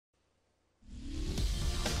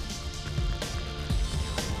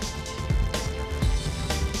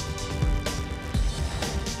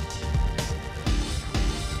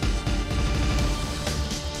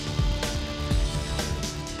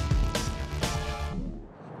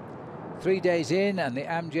3 days in, and the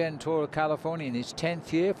Amgen Tour of California in its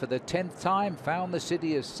 10th year for the 10th time found the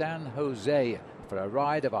city of San Jose for a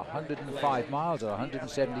ride of 105 miles or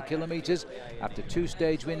 170 kilometers. After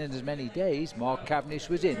two-stage win in as many days, Mark Cavendish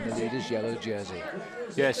was in the leader's yellow jersey.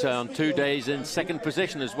 Yes, on 2 days in second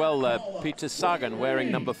position as well. Peter Sagan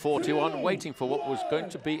wearing number 41, waiting for what was going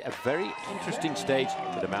to be a very interesting stage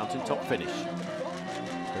with a mountaintop finish.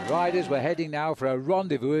 The riders were heading now for a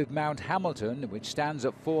rendezvous with Mount Hamilton, which stands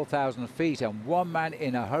at 4,000 feet, and one man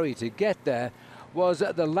in a hurry to get there was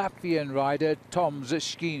the Latvian rider Toms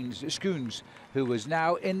Skuns, who was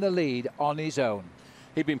now in the lead on his own.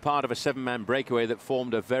 He'd been part of a seven-man breakaway that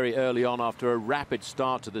formed very early on after a rapid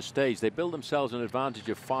start to the stage. They built themselves an advantage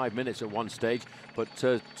of 5 minutes at one stage, but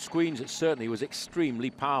Skuns certainly was extremely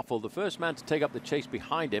powerful. The first man to take up the chase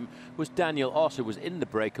behind him was Daniel Oss, who was in the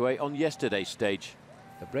breakaway on yesterday's stage.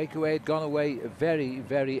 The breakaway had gone away very,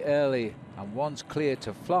 very early, and once cleared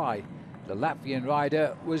to fly, the Latvian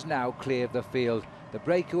rider was now clear of the field. The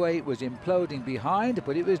breakaway was imploding behind,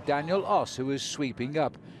 but it was Daniel Oss who was sweeping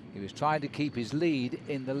up. He was trying to keep his lead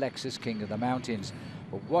in the Lexus King of the Mountains.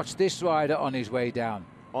 But watch this rider on his way down.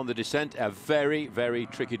 On the descent, a very, very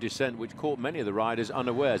tricky descent, which caught many of the riders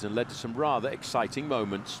unawares and led to some rather exciting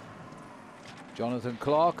moments. Jonathan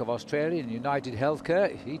Clark of Australia and United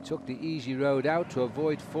Healthcare, he took the easy road out to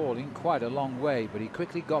avoid falling quite a long way, but he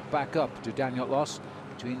quickly got back up to Daniel Oss,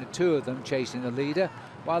 between the two of them chasing the leader,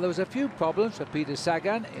 while there was a few problems for Peter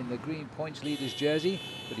Sagan in the green points leader's jersey,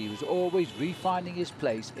 but he was always refinding his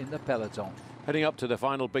place in the peloton. Heading up to the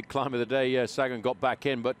final big climb of the day, Sagan got back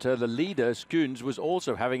in, but the leader, Skuns, was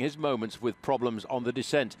also having his moments with problems on the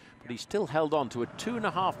descent, but he still held on to a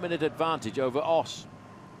 2.5-minute advantage over Oss.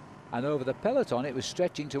 And over the peloton, it was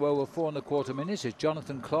stretching to over 4.25 minutes as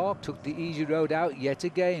Jonathan Clark took the easy road out yet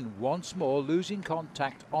again, once more losing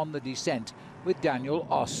contact on the descent with Daniel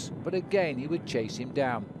Oss, but again he would chase him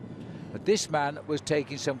down. But this man was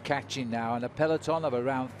taking some catching now, and a peloton of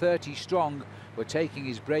around 30 strong were taking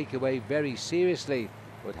his breakaway very seriously,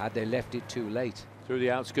 but had they left it too late. Through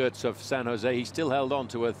the outskirts of San Jose, he still held on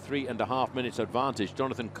to a 3.5 minutes advantage.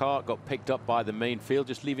 Jonathan Clark got picked up by the main field,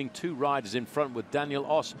 just leaving two riders in front, with Daniel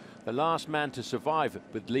Oss, the last man to survive,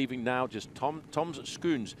 with leaving now just Toms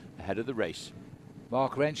Skuns ahead of the race.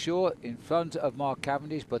 Mark Renshaw in front of Mark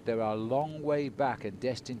Cavendish, but they're a long way back and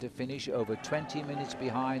destined to finish over 20 minutes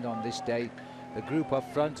behind on this day. The group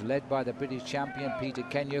up front, led by the British champion Peter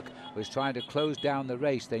Kenyuk, was trying to close down the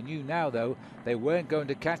race. They knew now, though, they weren't going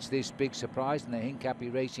to catch this big surprise in the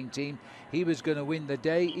Hincapie Racing team. He was going to win the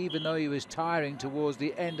day, even though he was tiring towards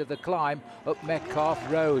the end of the climb up Metcalfe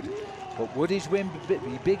Road. But would his win be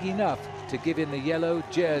big enough to give him the yellow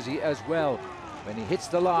jersey as well? When he hits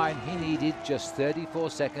the line, he needed just 34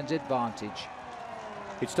 seconds advantage.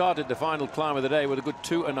 He started the final climb of the day with a good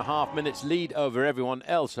 2.5 minutes lead over everyone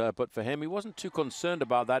else, but for him, he wasn't too concerned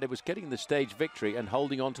about that. It was getting the stage victory and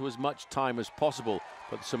holding on to as much time as possible.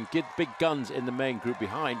 But some big guns in the main group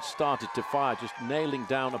behind started to fire, just nailing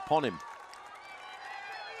down upon him.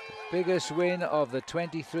 Biggest win of the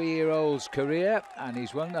 23-year-old's career, and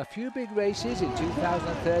he's won a few big races. In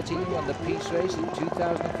 2013, won the Peace Race. In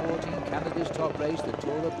 2014, Canada's top race, the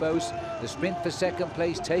Tour of Beauce, the sprint for second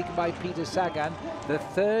place taken by Peter Sagan. The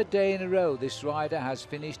third day in a row this rider has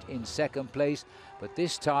finished in second place, but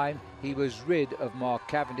this time he was rid of Mark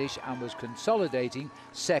Cavendish and was consolidating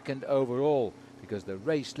second overall, because the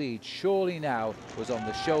race lead surely now was on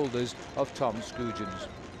the shoulders of Toms Skuns.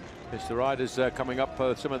 It's the riders coming up,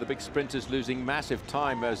 some of the big sprinters losing massive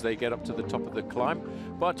time as they get up to the top of the climb.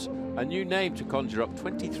 But a new name to conjure up,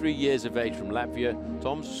 23 years of age from Latvia,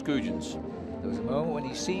 Toms Skuns. There was a moment when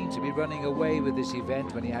he seemed to be running away with this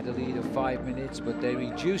event when he had a lead of 5 minutes, but they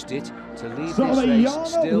reduced it to leave this race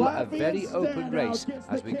still a very open race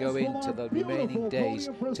as we go into the remaining days,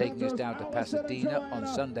 taking us down to Pasadena on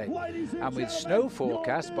Sunday. And with snow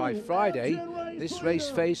forecast by Friday, this race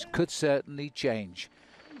face could certainly change.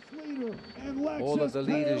 All of the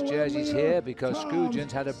leaders' jerseys here because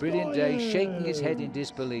Skuns had a brilliant day, shaking his head in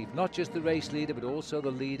disbelief. Not just the race leader, but also the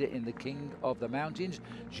leader in the King of the Mountains,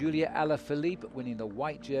 Julia Alaphilippe, winning the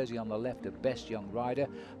white jersey on the left of Best Young Rider.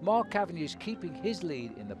 Mark Cavendish keeping his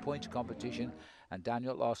lead in the points competition, and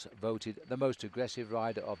Daniel Oss voted the most aggressive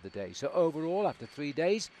rider of the day. So overall, after 3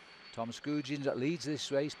 days, Toms Skuns leads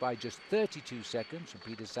this race by just 32 seconds from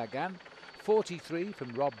Peter Sagan, 43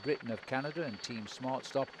 from Rob Britton of Canada and Team Smart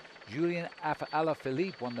Stop. Julian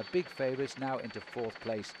Alaphilippe, one of the big favourites, now into 4th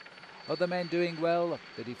place. Other men doing well.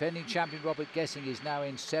 The defending champion Robert Gessing is now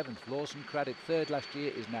in 7th. Lawson Craddock, 3rd last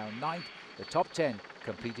year, is now 9th. The top 10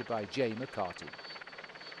 completed by Jay McCarty.